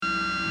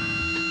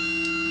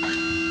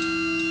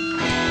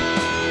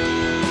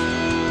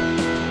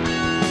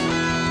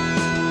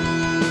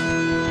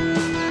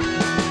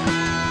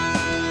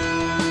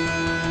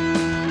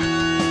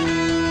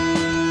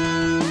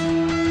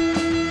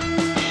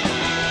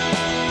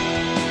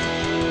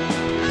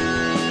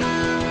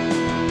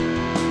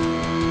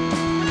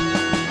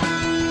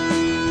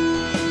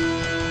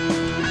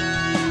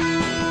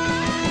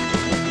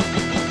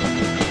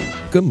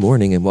Good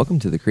morning and welcome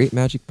to the Create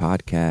Magic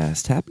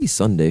Podcast. Happy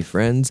Sunday,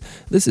 friends.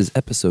 This is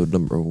episode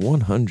number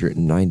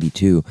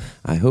 192.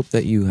 I hope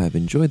that you have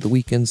enjoyed the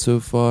weekend so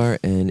far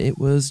and it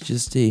was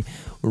just a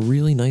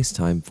really nice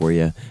time for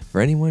you. For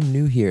anyone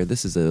new here,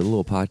 this is a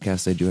little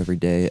podcast I do every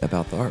day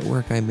about the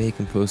artwork I make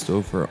and post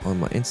over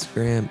on my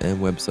Instagram and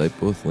website,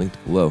 both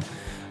linked below.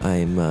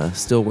 I'm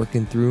still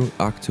working through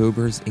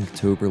October's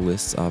Inktober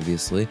lists,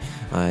 obviously.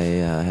 I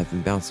have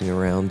been bouncing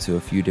around to a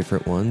few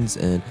different ones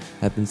and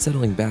have been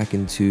settling back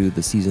into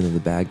the Season of the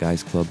Bad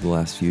Guys Club the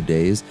last few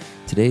days.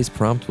 Today's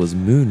prompt was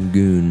Moon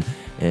Goon,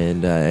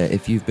 and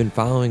if you've been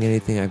following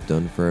anything I've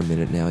done for a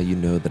minute now, you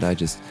know that I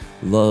just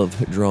love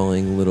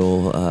drawing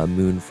little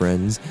moon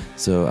friends,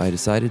 so I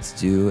decided to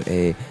do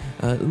a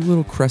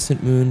little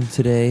crescent moon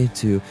today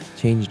to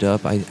change it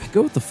up. I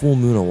go with the full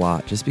moon a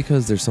lot just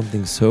because there's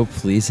something so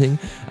pleasing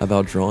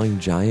about drawing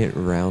giant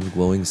round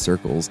glowing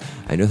circles.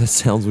 I know that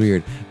sounds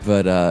weird,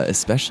 but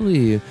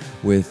especially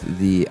with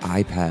the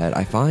iPad,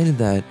 I find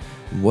that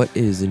what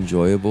is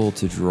enjoyable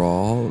to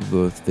draw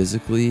both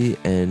physically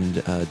and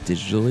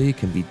digitally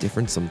can be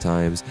different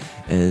sometimes,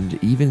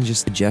 and even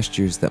just the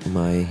gestures that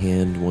my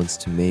hand wants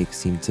to make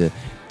seem to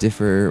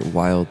differ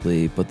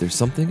wildly. But there's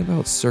something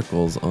about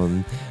circles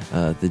on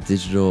the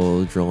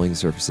digital drawing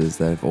surfaces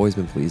that have always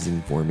been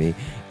pleasing for me,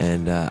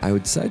 and I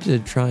would decide to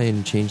try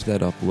and change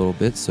that up a little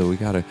bit. So we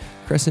got a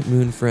crescent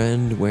moon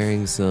friend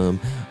wearing some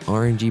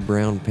orangey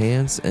brown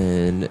pants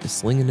and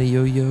slinging a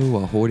yo-yo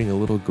while holding a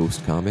little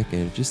ghost comic,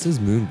 and it just says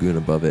Moon Goon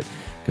above it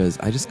because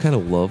I just kind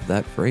of love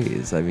that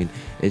phrase. I mean,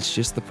 it's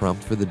just the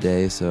prompt for the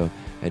day, so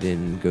I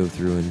didn't go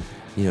through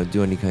and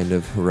do any kind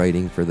of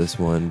writing for this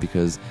one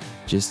because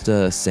just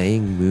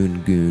saying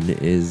Moon Goon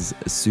is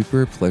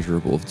super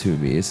pleasurable to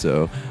me,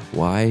 so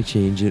why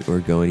change it or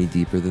go any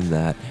deeper than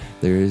that?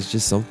 There is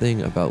just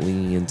something about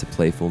leaning into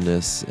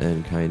playfulness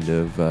and kind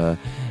of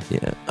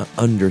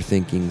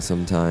underthinking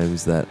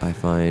sometimes that I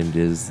find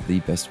is the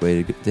best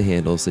way to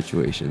handle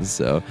situations.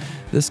 So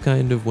this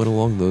kind of went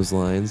along those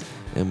lines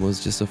and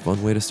was just a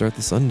fun way to start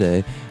the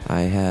Sunday.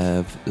 I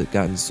have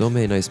gotten so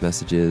many nice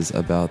messages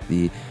about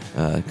the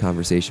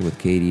conversation with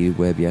Katie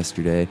Webb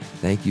yesterday.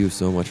 Thank you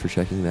so much for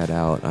checking that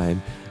out.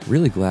 I'm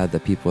really glad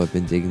that people have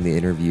been digging the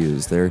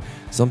interviews. They're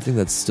something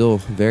that's still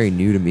very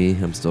new to me.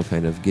 I'm still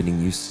kind of getting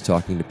used to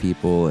talking to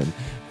people and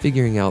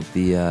figuring out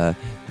the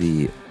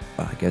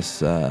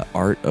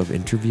art of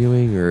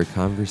interviewing or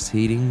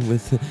conversating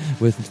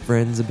with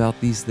friends about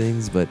these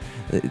things. But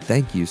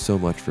thank you so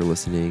much for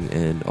listening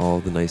and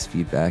all the nice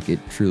feedback. It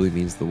truly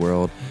means the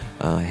world.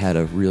 I had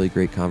a really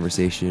great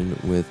conversation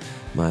with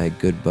my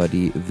good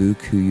buddy Vuk,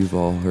 who you've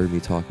all heard me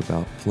talk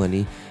about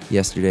plenty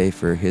yesterday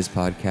for his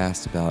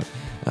podcast about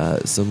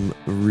some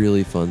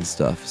really fun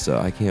stuff. So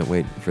I can't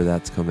wait for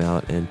that to come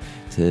out and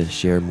to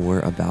share more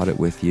about it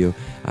with you.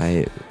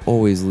 I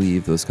always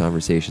leave those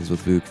conversations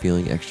with Vuk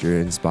feeling extra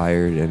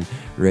inspired and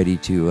ready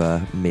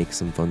to make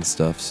some fun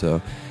stuff,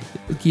 so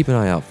keep an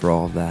eye out for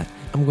all of that.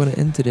 I'm going to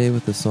end today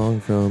with a song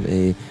from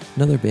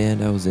another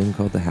band I was in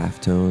called the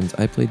Halftones.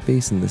 I played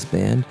bass in this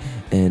band,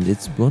 and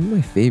it's one of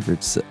my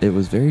favorites. It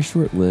was very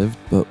short-lived,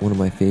 but one of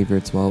my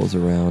favorites while it was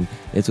around.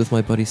 It's with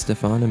my buddy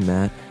Stefan and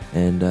Matt,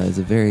 and it's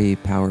a very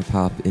power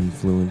pop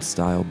influenced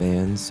style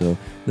band. So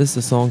this is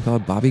a song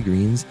called Bobby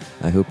Greens.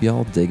 I hope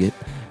y'all dig it.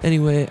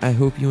 Anyway, I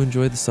hope you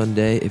enjoyed the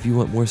Sunday. If you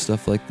want more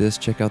stuff like this,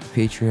 check out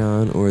the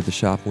Patreon or the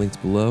shop links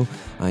below.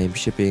 I am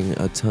shipping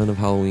a ton of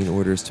Halloween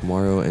orders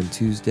tomorrow and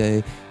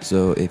Tuesday,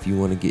 so if you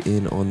want to get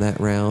in on that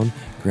round,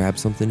 grab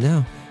something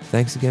now.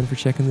 Thanks again for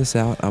checking this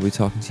out. I'll be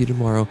talking to you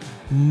tomorrow.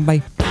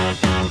 Bye.